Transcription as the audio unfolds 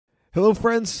Hello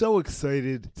friends, so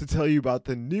excited to tell you about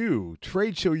the new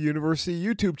Trade Show University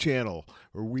YouTube channel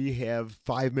where we have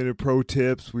 5-minute pro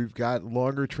tips, we've got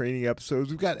longer training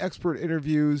episodes, we've got expert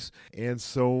interviews, and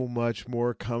so much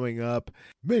more coming up.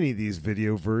 Many of these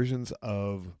video versions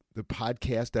of the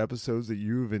podcast episodes that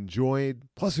you've enjoyed.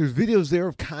 Plus there's videos there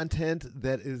of content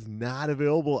that is not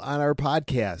available on our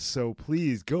podcast. So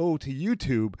please go to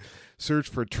YouTube, search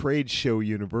for Trade Show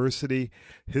University,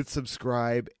 hit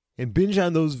subscribe, and binge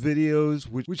on those videos,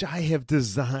 which I have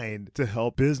designed to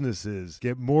help businesses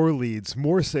get more leads,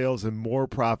 more sales, and more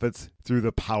profits through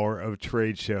the power of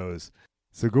trade shows.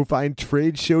 So go find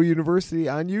Trade Show University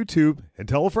on YouTube and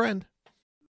tell a friend.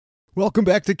 Welcome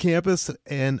back to campus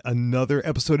and another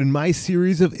episode in my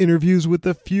series of interviews with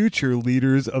the future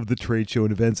leaders of the trade show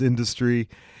and events industry.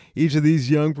 Each of these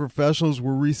young professionals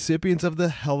were recipients of the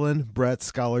Helen Brett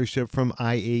Scholarship from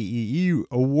IAEE,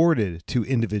 awarded to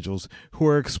individuals who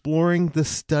are exploring the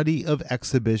study of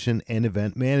exhibition and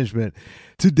event management.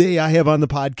 Today I have on the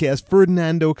podcast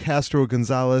Fernando Castro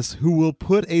Gonzalez, who will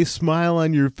put a smile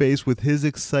on your face with his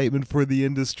excitement for the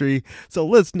industry. So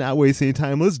let's not waste any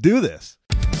time. Let's do this.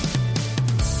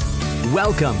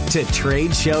 Welcome to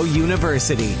Trade Show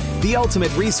University, the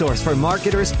ultimate resource for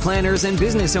marketers, planners, and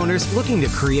business owners looking to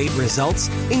create results,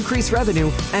 increase revenue,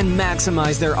 and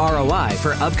maximize their ROI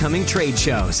for upcoming trade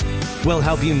shows. We'll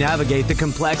help you navigate the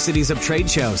complexities of trade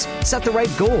shows, set the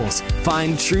right goals,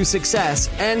 find true success,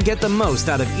 and get the most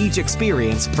out of each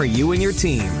experience for you and your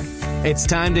team. It's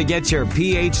time to get your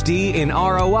PhD in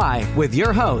ROI with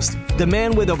your host, the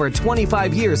man with over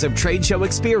 25 years of trade show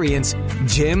experience,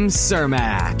 Jim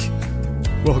Cermak.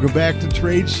 Welcome back to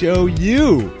Trade Show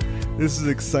U. This is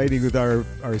exciting with our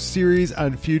series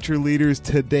on future leaders.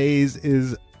 Today's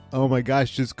is, oh my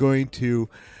gosh, just going to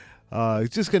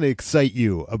excite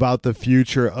you about the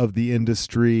future of the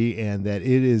industry and that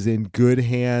it is in good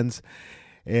hands.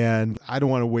 And I don't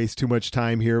want to waste too much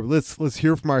time here. Let's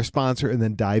hear from our sponsor and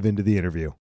then dive into the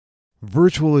interview.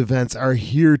 Virtual events are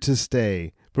here to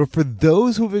stay, but for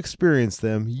those who've experienced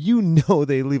them, you know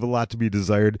they leave a lot to be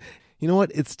desired. You know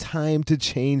what? It's time to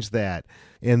change that.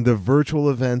 And the Virtual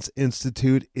Events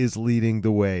Institute is leading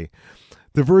the way.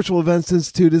 The Virtual Events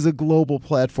Institute is a global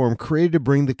platform created to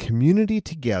bring the community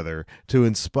together to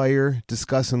inspire,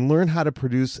 discuss, and learn how to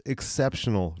produce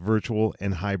exceptional virtual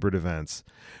and hybrid events.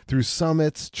 Through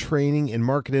summits, training, and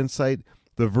market insight,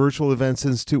 the Virtual Events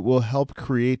Institute will help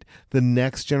create the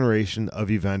next generation of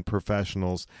event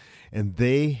professionals. And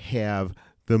they have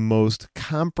the most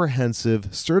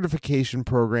comprehensive certification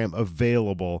program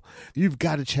available. You've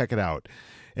got to check it out.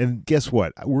 And guess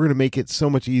what? We're going to make it so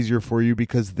much easier for you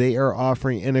because they are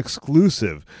offering an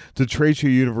exclusive to Trade Show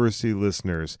University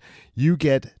listeners. You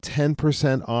get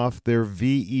 10% off their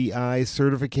VEI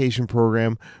certification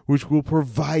program, which will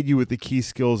provide you with the key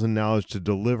skills and knowledge to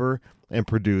deliver and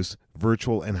produce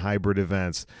virtual and hybrid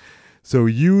events. So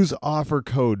use offer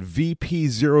code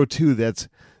VP02. That's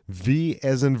V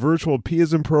as in virtual, P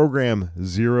as in program,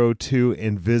 02,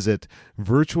 and visit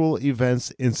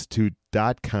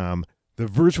virtualeventsinstitute.com. The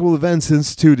Virtual Events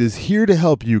Institute is here to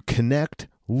help you connect,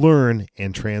 learn,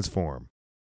 and transform.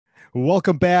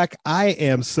 Welcome back. I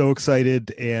am so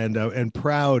excited and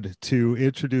proud to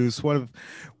introduce one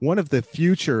of the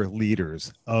future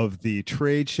leaders of the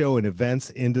trade show and events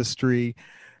industry.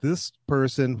 This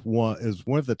person is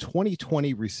one of the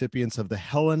 2020 recipients of the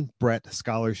Helen Brett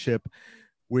Scholarship,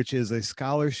 which is a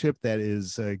scholarship that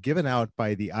is given out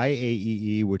by the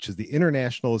IAEE, which is the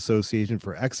International Association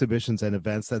for Exhibitions and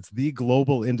Events. That's the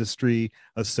global industry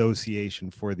association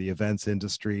for the events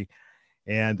industry.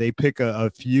 And they pick a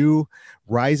few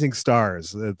rising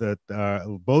stars that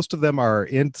most of them are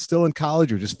still in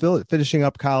college or just finishing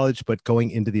up college, but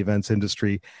going into the events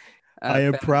industry. I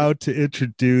am proud to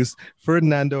introduce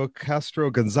Fernando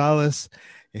Castro Gonzalez,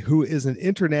 who is an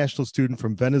international student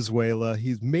from Venezuela.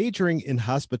 He's majoring in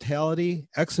hospitality,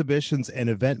 exhibitions, and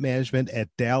event management at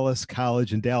Dallas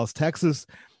College in Dallas, Texas.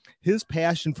 His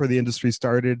passion for the industry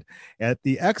started at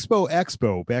the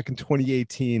Expo back in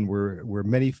 2018, where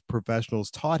many professionals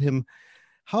taught him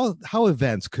how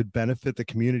events could benefit the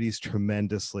communities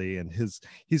tremendously. And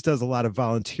he does a lot of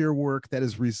volunteer work that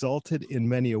has resulted in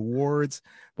many awards,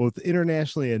 both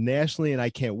internationally and nationally. And I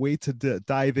can't wait to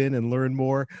dive in and learn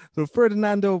more. So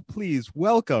Fernando, please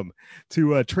welcome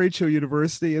to Trade Show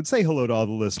University and say hello to all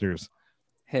the listeners.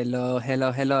 Hello,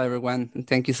 everyone.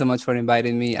 Thank you so much for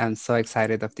inviting me. I'm so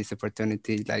excited of this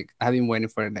opportunity. I've been waiting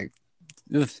for like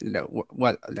 2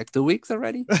 weeks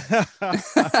already?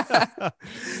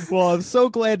 Well, I'm so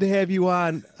glad to have you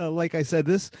on. Like I said,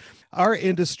 our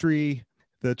industry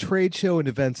the trade show and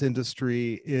events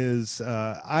industry is,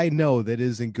 I know that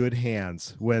is in good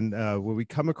hands when we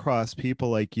come across people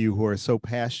like you who are so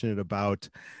passionate about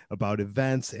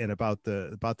events and about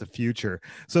the future.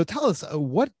 So tell us,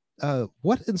 what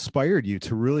inspired you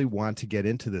to really want to get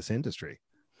into this industry?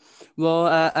 Well,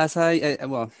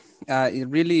 it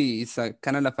really is a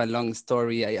kind of like a long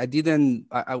story. I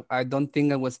don't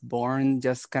think I was born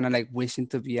just kind of like wishing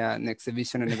to be an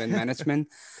exhibition and event management.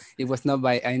 It was not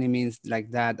by any means like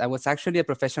that. I was actually a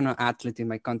professional athlete in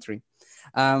my country.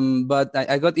 But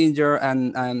I got injured,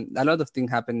 and a lot of things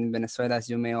happened in Venezuela,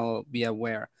 as you may all be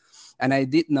aware. And I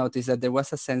did notice that there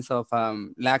was a sense of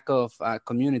lack of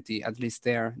community, at least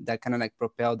there, that kind of like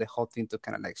propelled the whole thing to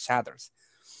kind of like shatters.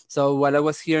 So while I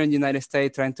was here in the United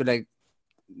States trying to like,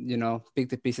 pick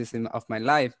the pieces of my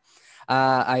life,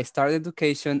 I started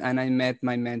education and I met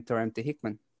my mentor, MT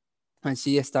Hickman. And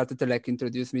she started to like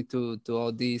introduce me to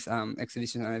all these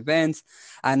exhibitions and events.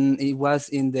 And it was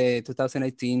in the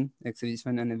 2018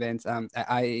 exhibition and events,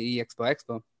 IAE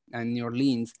Expo in New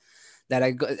Orleans,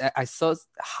 that I saw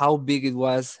how big it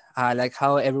was, like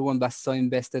how everyone was so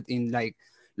invested in like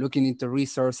looking into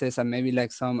resources and maybe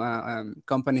like some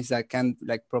companies that can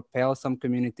like propel some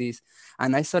communities.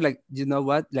 And I saw like, you know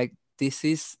what, like this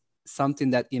is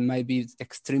something that it might be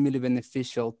extremely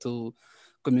beneficial to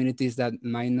communities that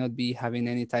might not be having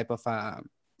any type of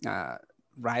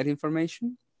right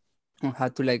information on how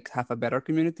to like have a better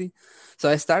community. So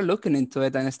I started looking into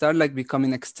it and I started like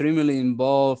becoming extremely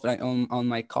involved like on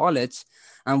my college.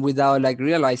 And without like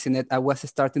realizing it, I was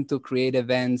starting to create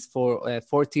events for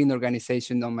 14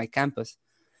 organizations on my campus.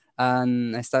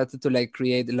 And I started to like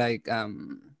create like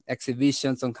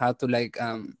exhibitions on how to like,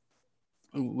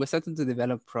 we started to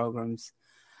develop programs.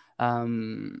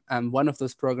 And one of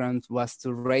those programs was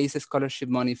to raise scholarship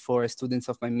money for students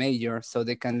of my major so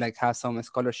they can like have some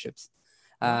scholarships.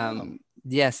 Wow.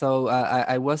 Yeah, so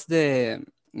I was the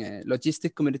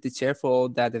logistic committee chair for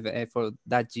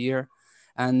that year,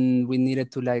 and we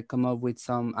needed to like come up with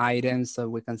some items so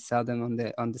we can sell them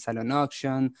on the silent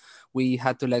auction. We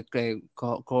had to like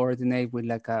coordinate with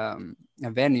like a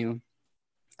venue,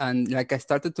 and like I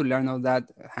started to learn all that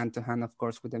hand to hand, of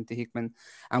course, with MT Hickman,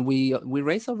 and we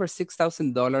raised over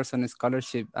 $6,000 on a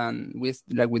scholarship, and we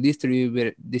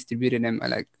distributed them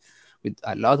like with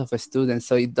a lot of students.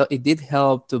 So it did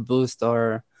help to boost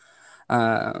our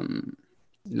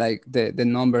like the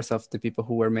numbers of the people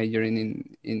who were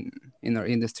majoring in our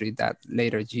industry that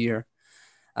later year.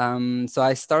 So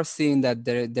I start seeing that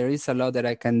there is a lot that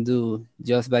I can do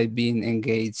just by being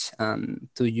engaged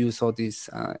to use all these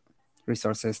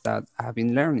resources that I have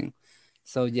been learning.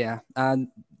 So yeah, all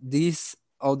these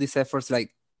efforts,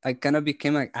 like I kind of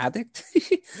became an addict.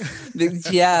 I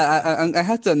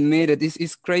have to admit it.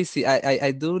 It's crazy.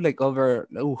 I do like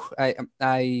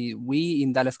we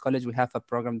in Dallas College, we have a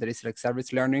program that is like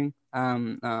service learning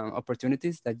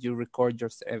opportunities that you record your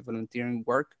volunteering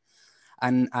work.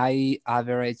 And I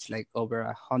average like over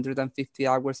 150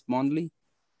 hours monthly,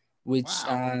 which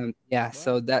Wow.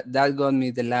 so Wow. that got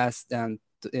me the last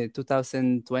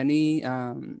 2020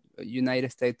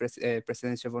 United States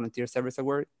Presidential Volunteer Service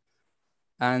Award.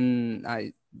 And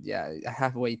I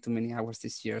have way too many hours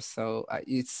this year, so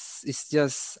it's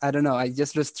just, I don't know, I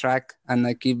just lose track, and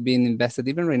I keep being invested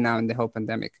even right now in the whole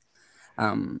pandemic.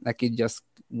 I keep just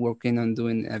working on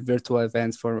doing virtual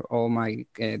events for all my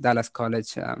Dallas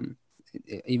College,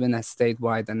 even as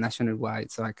statewide and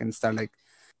nationwide, so I can start like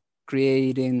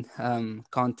creating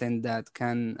content that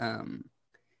can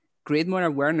create more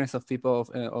awareness of people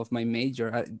of my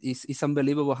major. It's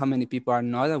unbelievable how many people are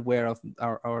not aware of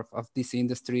this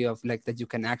industry, of like that you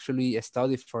can actually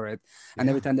study for it. And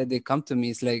every Yeah. time that they come to me,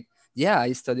 it's like, yeah,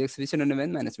 I study exhibition and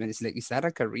event management. It's like, is that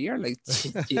a career? Like,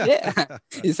 yeah,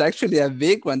 it's actually a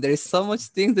big one. There is so much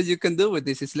things that you can do with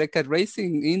this. It's like a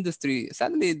racing industry.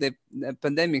 Sadly, the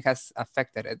pandemic has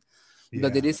affected it,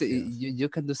 but it Yeah. is Yes. you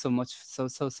can do so much,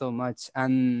 so much.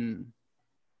 And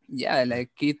yeah,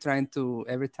 like keep trying to,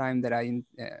 every time that I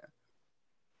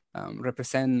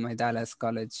represent my Dallas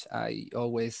College, I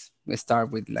always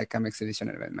start with like exhibition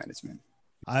and event management.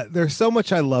 There's so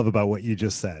much I love about what you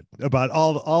just said, about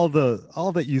all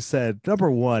that you said. Number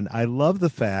one, I love the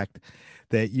fact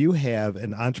that you have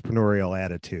an entrepreneurial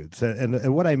attitude. So,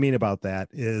 and what I mean about that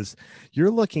is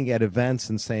you're looking at events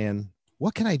and saying,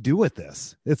 what can I do with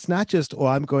this? It's not just, oh,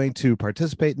 I'm going to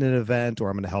participate in an event or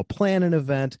I'm going to help plan an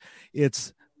event.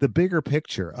 It's the bigger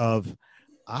picture of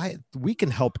we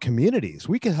can help communities.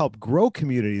 We can help grow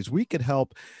communities. We could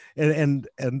help, and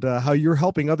how you're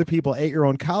helping other people at your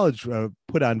own college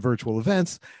put on virtual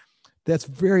events. that's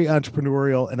very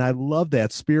entrepreneurial, and I love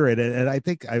that spirit. And I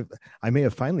think I may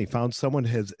have finally found someone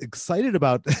as excited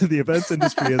about the events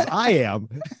industry as I am.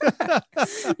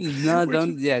 No, Which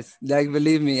don't. Yes, like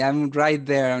believe me, I'm right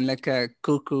there. I'm like a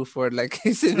cuckoo for like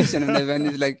exhibition and event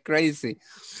is like crazy.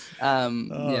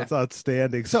 Oh, Yeah. it's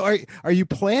outstanding. So are you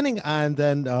planning on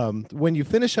then when you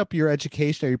finish up your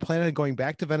education, are you planning on going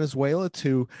back to Venezuela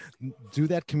to do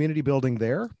that community building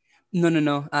there? No, no,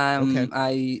 no.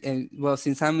 Okay. Well,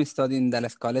 since I'm studying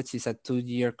Dallas College, it's a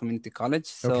 2-year community college.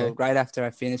 Okay. So right after I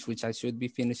finish, which I should be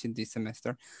finishing this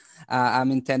semester,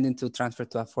 I'm intending to transfer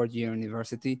to a 4-year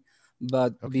university.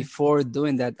 But Okay. before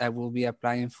doing that, I will be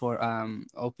applying for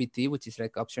OPT, which is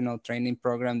like optional training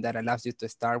program that allows you to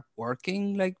start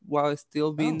working like while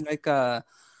still being Oh. like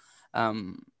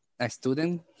um, a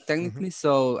student Hmm. technically.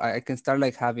 So I can start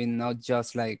like having not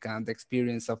just like the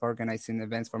experience of organizing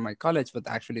events for my college, but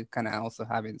actually kind of also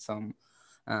having some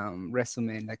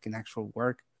resume like in actual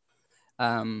work.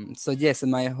 So yes,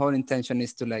 my whole intention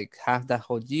is to like have that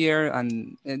whole year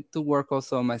and to work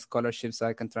also on my scholarship so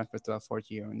I can transfer to a 4th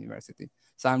year university.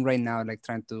 So I'm right now like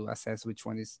trying to assess which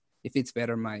one is if it's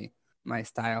better my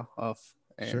style of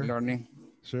Sure. learning.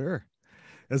 Sure.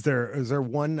 Is there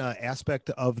one aspect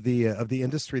of the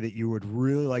industry that you would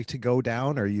really like to go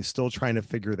down? Or are you still trying to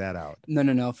figure that out? No,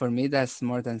 no, no. For me, that's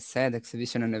more than said.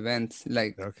 Exhibition and events,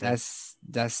 like Okay. that's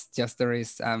just there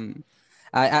is.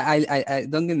 I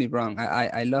don't get me wrong.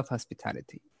 I love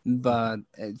hospitality, Mhm. but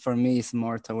for me, it's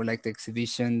more toward like the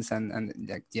exhibitions and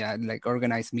like yeah, like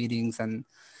organize meetings and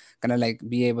kind of like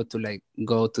be able to like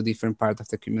go to different parts of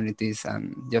the communities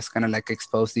and just kind of like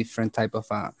expose different type of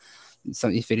so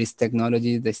if it is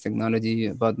technology, there's technology,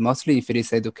 but mostly if it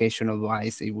is educational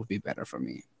wise, it would be better for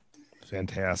me.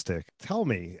 Fantastic. Tell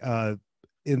me,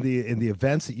 in the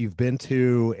events that you've been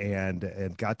to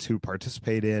and got to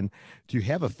participate in, do you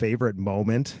have a favorite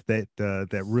moment that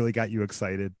really got you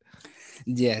excited?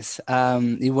 Yes,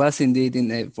 it was indeed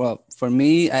in a, well, for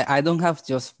me, I don't have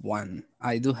just one.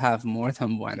 I do have more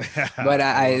than one, but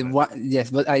I love it. yes,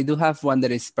 but I do have one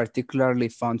that is particularly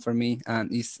fun for me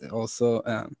and is also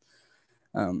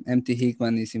MT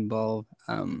Hickman is involved.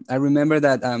 I remember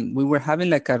that we were having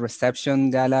like a reception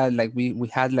gala, like we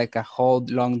had like a whole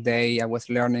long day. I was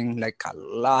learning like a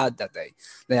lot that day.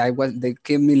 They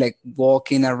kept me like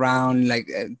walking around, like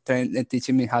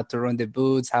teaching me how to run the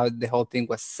booths, how the whole thing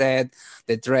was set,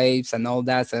 the drapes and all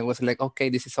that. So I was like, okay,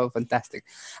 this is so fantastic.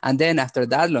 And then after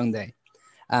that long day,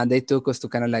 and they took us to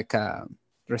kind of like a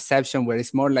reception where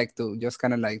it's more like to just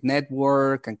kind of like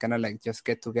network and kind of like just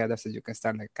get together so you can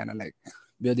start like kind of like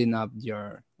building up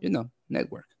your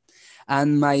network.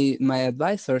 And my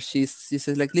advisor, she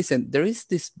says like, listen, there is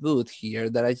this booth here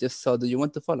that I just saw, do you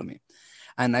want to follow me?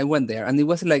 And I went there and it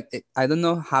was like, I don't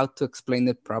know how to explain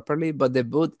it properly, but the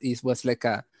booth was like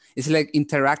it's like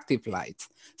interactive light.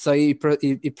 So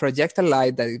it projects a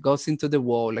light that it goes into the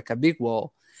wall, like a big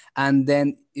wall, and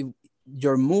then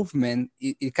your movement,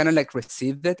 it kind of like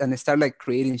received it and it started like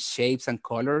creating shapes and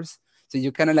colors. So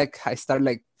you kind of like I start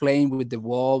like playing with the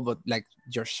wall, but like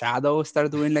your shadow start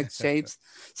doing like shapes.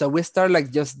 So we start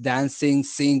like just dancing,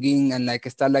 singing, and like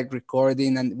start like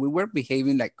recording, and we were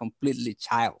behaving like completely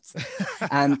childs.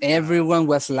 And God. everyone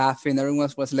was laughing. Everyone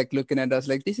was like looking at us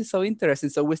like this is so interesting.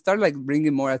 So we start like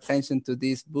bringing more attention to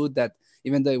this booth that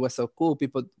even though it was so cool,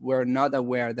 people were not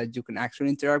aware that you can actually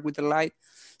interact with the light.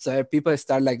 So people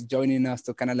start like joining us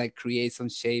to kind of like create some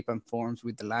shape and forms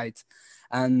with the lights.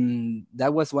 And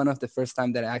that was one of the first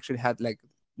time that I actually had like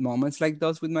moments like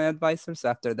those with my advisors.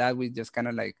 After that, we just kind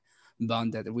of like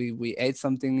bonded. We ate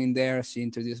something in there. She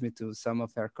introduced me to some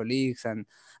of her colleagues, and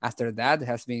after that, it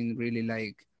has been really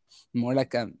like more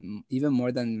like a even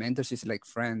more than mentors, she's like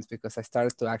friends because I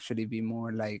started to actually be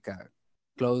more like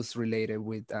close related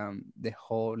with the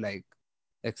whole like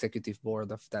executive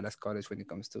board of Dallas College when it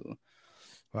comes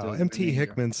Wow, to my MT major.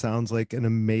 Hickman sounds like an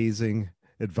amazing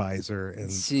advisor, and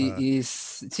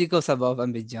She goes above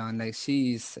and beyond. Like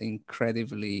she is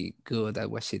incredibly good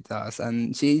at what she does,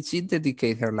 and she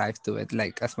dedicate her life to it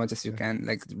like as much as you can.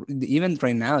 Like even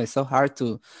right now, it's so hard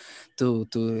to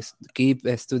keep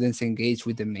students engaged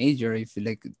with the major if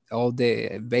like all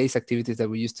the base activities that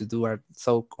we used to do are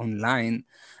so online,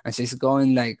 and she's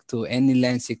going like to any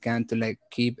length she can to like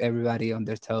keep everybody on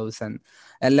their toes. And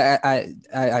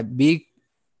a big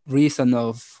reason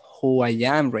of who I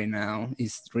am right now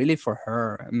is really for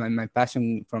her. My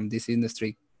passion from this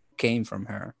industry came from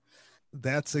her.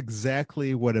 that's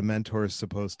exactly what a mentor is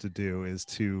supposed to do, is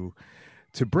to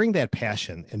bring that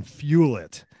passion and fuel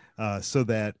it so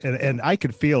that and I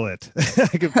could feel it.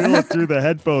 I could feel it through the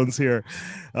headphones here.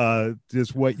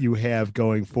 Just what you have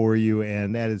going for you,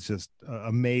 and that is just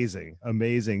amazing.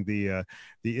 The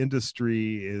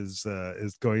industry is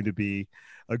going to be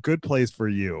a good place for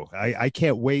you. I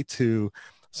can't wait to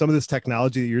some of this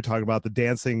technology that you're talking about, the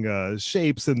dancing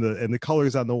shapes and the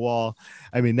colors on the wall.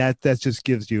 I mean, that just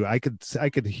gives you. I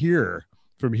could hear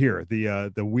from here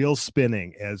the wheel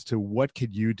spinning as to what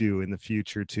could you do in the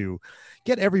future to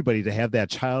get everybody to have that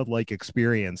childlike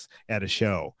experience at a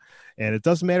show. And it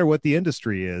doesn't matter what the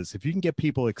industry is, if you can get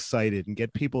people excited and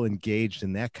get people engaged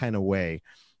in that kind of way,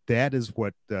 that is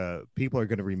what people are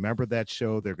going to remember that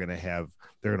show. They're going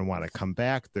to want to come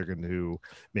back. They're going to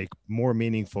make more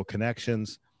meaningful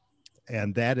connections.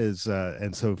 And that is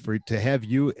and so for to have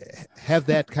you have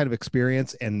that kind of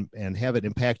experience and have it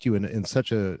impact you in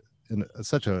such a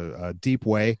deep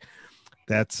way,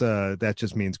 that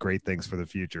just means great things for the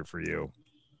future for you.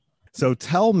 So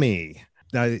tell me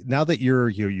now that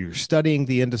you're studying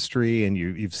the industry and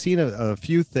you've seen a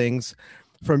few things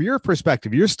from your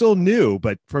perspective. You're still new,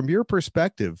 but from your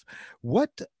perspective,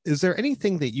 what is there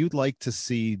anything that you'd like to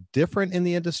see different in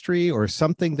the industry, or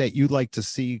something that you'd like to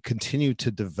see continue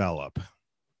to develop?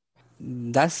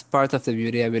 That's part of the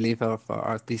beauty, I believe, of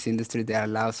this industry that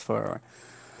allows for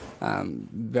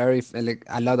very like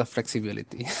a lot of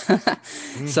flexibility.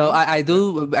 So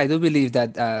Mm-hmm. I do believe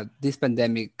that this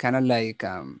pandemic kind of like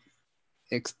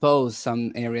exposed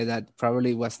some area that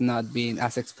probably was not being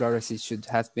as explored as it should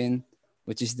have been,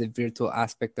 which is the virtual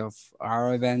aspect of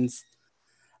our events.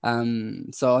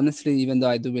 So honestly, even though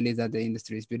I do believe that the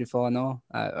industry is beautiful and all,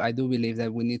 I do believe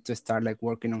that we need to start like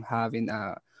working on having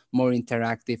more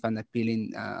interactive and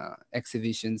appealing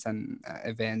exhibitions and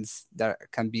events that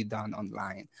can be done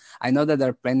online. I know that there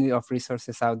are plenty of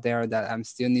resources out there that I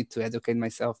still need to educate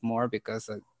myself more, because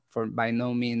for by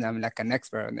no means I'm like an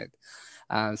expert on it.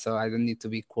 So I don't need to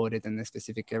be quoted in a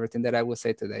specific everything that I will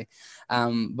say today.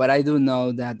 But I do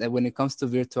know that when it comes to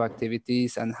virtual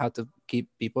activities and how to keep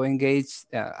people engaged,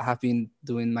 I have been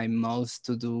doing my most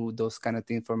to do those kind of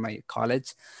things for my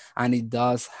college. And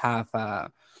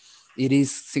it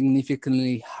is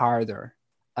significantly harder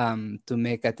to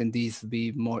make attendees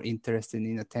be more interested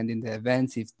in attending the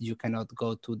events if you cannot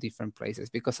go to different places,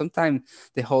 because sometimes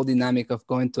the whole dynamic of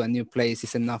going to a new place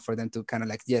is enough for them to kind of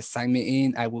like, yes, sign me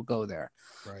in, I will go there.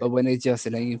 Right. But when it's just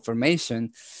like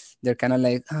information, they're kind of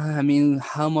like, I mean,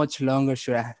 how much longer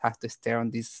should I have to stare on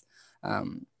this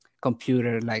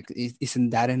computer? Like,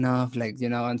 isn't that enough? Like,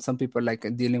 and some people like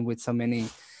dealing with so many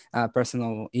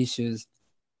personal issues.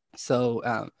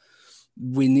 So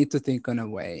we need to think on a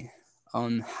way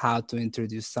on how to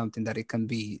introduce something that it can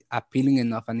be appealing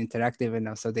enough and interactive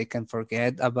enough so they can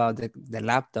forget about the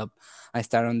laptop and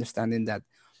start understanding that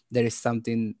there is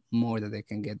something more that they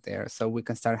can get there. So we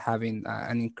can start having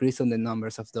an increase on the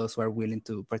numbers of those who are willing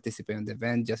to participate in the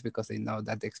event just because they know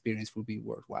that the experience will be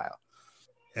worthwhile.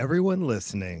 Everyone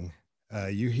listening,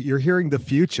 you're hearing the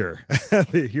future.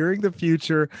 Hearing the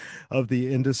future of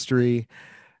the industry,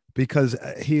 because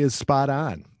he is spot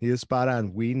on. He is spot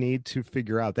on. We need to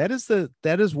figure out that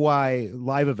is why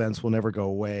live events will never go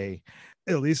away.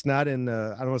 At least not in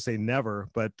I don't want to say never,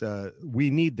 but we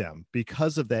need them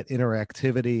because of that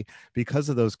interactivity, because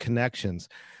of those connections.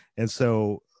 And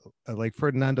so like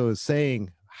Fernando is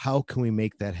saying, how can we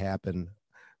make that happen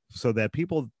so that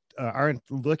people aren't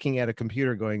looking at a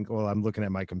computer going, well, I'm looking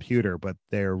at my computer, but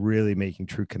they're really making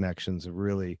true connections,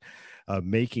 really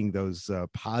making those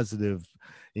positive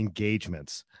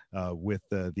engagements with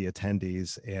the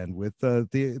attendees and with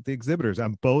the exhibitors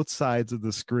on both sides of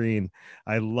the screen.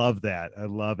 I love that. I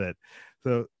love it.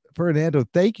 So Fernando,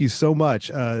 thank you so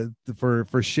much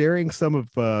for sharing some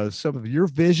of your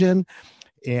vision.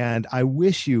 And I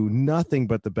wish you nothing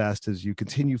but the best as you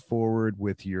continue forward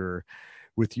with your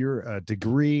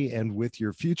degree and with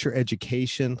your future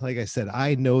education. Like I said,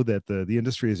 I know that the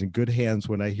industry is in good hands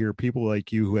when I hear people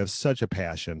like you who have such a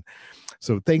passion.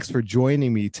 So thanks for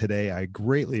joining me today. I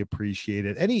greatly appreciate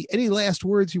it. Any last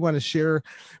words you want to share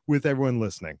with everyone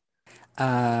listening?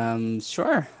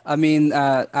 Sure. I mean,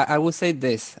 I would say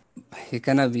this. It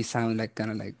kind of be sound like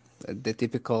kind of like the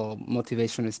typical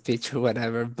motivational speech or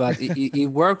whatever, but it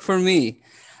worked for me.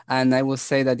 And I will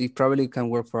say that it probably can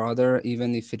work for other,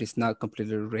 even if it is not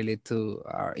completely related to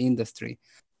our industry.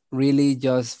 Really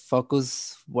just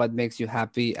focus what makes you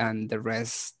happy and the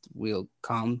rest will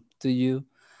come to you.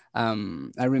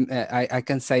 I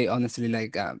can say honestly,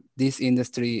 like this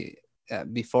industry,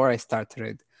 before I started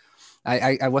it,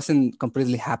 I wasn't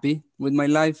completely happy with my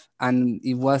life, and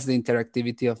it was the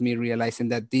interactivity of me realizing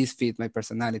that this fit my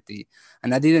personality,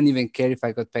 and I didn't even care if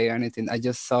I got paid or anything. I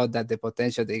just saw that the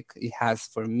potential that it has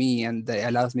for me, and that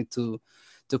allows me to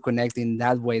connect in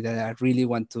that way that I really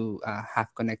want to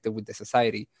have connected with the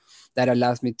society. That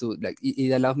allows me to like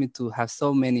it allows me to have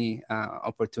so many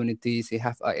opportunities. It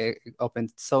have it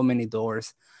opened so many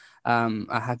doors.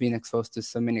 I have been exposed to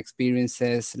so many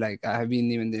experiences. Like I have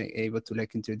been even able to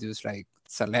like introduce like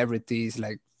celebrities,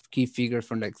 like key figures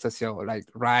from like social like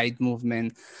right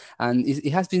movement, and it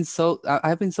has been so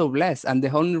I've been so blessed. And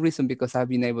the only reason because I've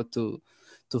been able to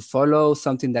follow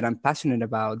something that I'm passionate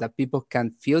about, that people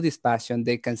can feel this passion,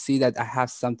 they can see that I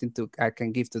have something to I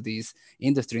can give to this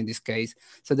industry in this case,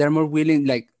 so they're more willing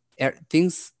like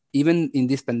things even in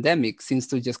this pandemic seems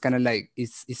to just kind of like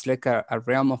it's like a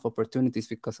realm of opportunities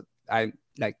because I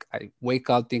I wake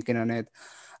up thinking on it,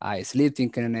 I sleep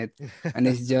thinking on it, and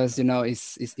it's just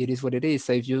it is what it is.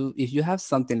 So if you have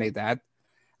something like that,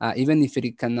 even if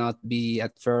it cannot be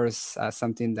at first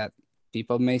something that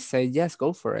people may say yes,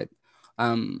 go for it,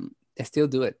 I still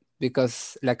do it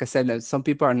because like I said, like, some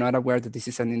people are not aware that this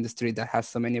is an industry that has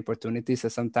so many opportunities, so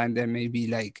sometimes they may be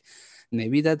like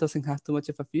maybe that doesn't have too much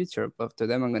of a future, but to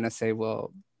them I'm gonna say,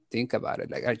 well, think about it.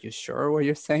 Like, are you sure what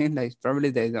you're saying? Like,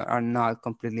 probably are not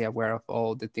completely aware of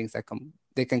all the things that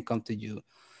they can come to you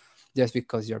just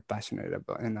because you're passionate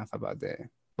about enough about the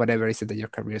whatever is it that your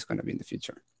career is going to be in the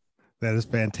future. That is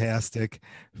fantastic.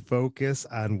 Focus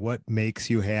on what makes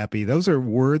you happy. Those are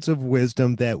words of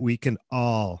wisdom that we can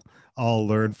all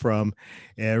learn from.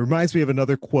 And it reminds me of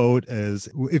another quote is,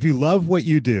 if you love what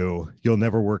you do, you'll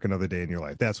never work another day in your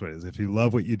life. That's what it is. If you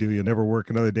love what you do, you'll never work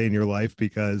another day in your life,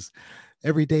 because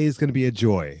every day is going to be a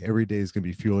joy. Every day is going to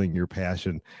be fueling your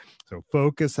passion. So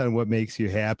focus on what makes you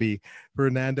happy.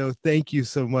 Fernando, thank you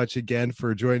so much again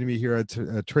for joining me here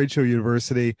at Trade Show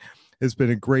University. It's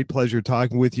been a great pleasure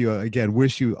talking with you. Again,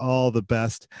 wish you all the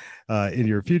best in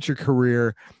your future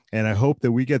career, and I hope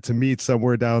that we get to meet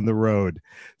somewhere down the road.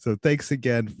 So thanks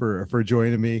again for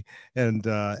joining me. And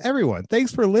everyone,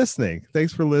 thanks for listening.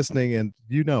 Thanks for listening, and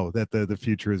you know that the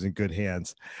future is in good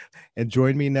hands. And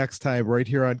join me next time right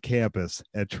here on campus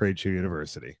at Trade Show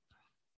University.